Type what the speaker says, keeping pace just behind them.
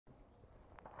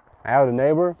Howdy,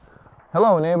 neighbor.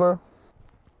 Hello, neighbor.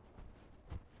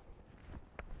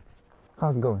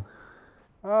 How's it going?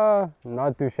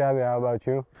 Not too shabby. How about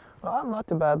you? Not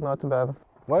too bad, not too bad.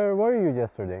 Where were you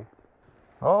yesterday?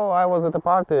 Oh, I was at the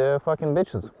party, fucking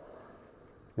bitches.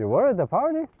 You were at the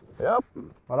party? Yep.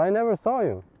 But I never saw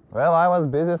you. Well, I was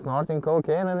busy snorting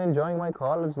cocaine and enjoying my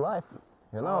college life.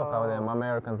 You know how them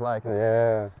Americans like it.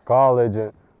 Yeah, college.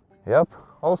 Yep.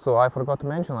 Also, I forgot to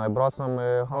mention, I brought some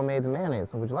homemade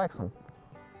mayonnaise. Would you like some?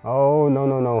 Oh,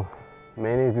 no.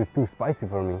 Mayonnaise is too spicy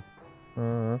for me.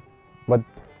 Mm-hmm. But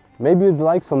maybe you'd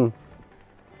like some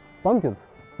pumpkins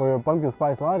for your pumpkin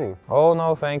spice latte. Oh,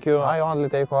 no, thank you. I only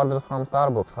take orders from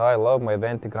Starbucks. I love my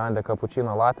venti grande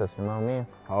cappuccino lattes, you know me.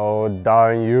 Oh,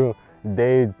 darn you.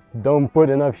 They don't put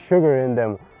enough sugar in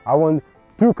them. I want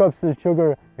 2 cups of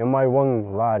sugar in my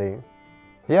one latte.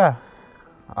 Yeah,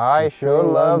 I sure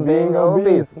love being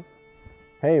obese.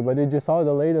 Hey, but did you saw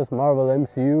the latest Marvel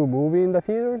MCU movie in the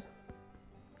theaters?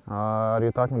 Are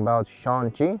you talking about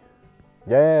Shang-Chi?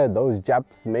 Yeah, those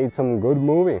Japs made some good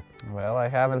movie. Well, I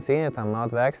haven't seen it. I'm not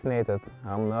vaccinated.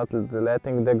 I'm not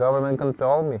letting the government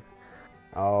control me.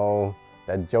 Oh,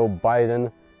 that Joe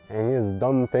Biden and his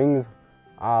dumb things.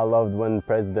 I loved when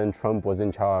President Trump was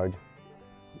in charge.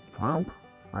 Trump?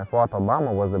 I thought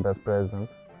Obama was the best president.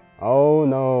 Oh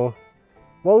no.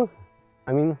 Well,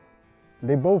 I mean,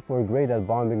 they both were great at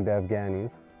bombing the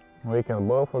Afghanis. We can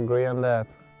both agree on that.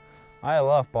 I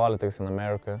love politics in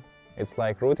America. It's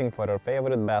like rooting for your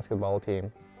favorite basketball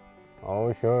team.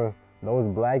 Oh sure, those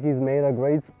blackies made a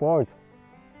great sport.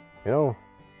 You know,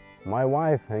 my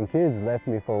wife and kids left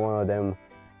me for one of them.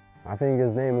 I think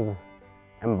his name is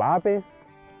Mbappe.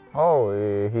 Oh,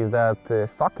 he's that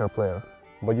soccer player.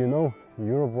 But you know,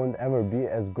 Europe won't ever be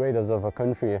as great as of a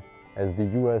country as the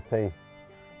USA.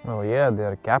 Well, yeah,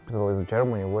 their capital is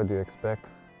Germany. What do you expect?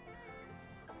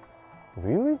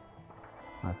 Really?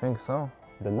 I think so.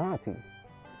 The Nazis?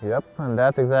 Yep, and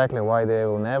that's exactly why they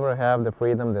will never have the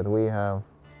freedom that we have.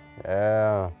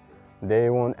 Yeah, they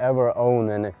won't ever own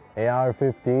an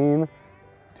AR-15,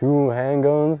 2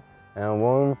 handguns, and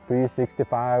 1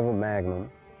 365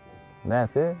 Magnum.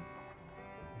 That's it.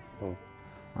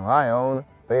 I own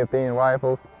 15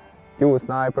 rifles, 2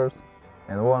 snipers,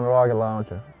 and 1 rocket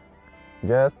launcher.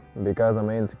 Just because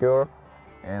I'm insecure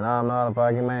and I'm not a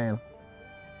fucking man.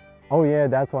 Oh yeah,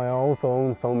 that's why I also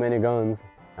own so many guns.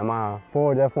 And my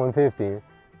Ford F-150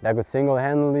 that could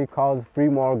single-handedly cause 3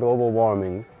 more global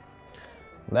warmings.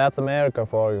 That's America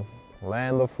for you.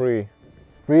 Land of free.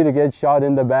 Free to get shot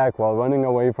in the back while running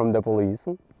away from the police.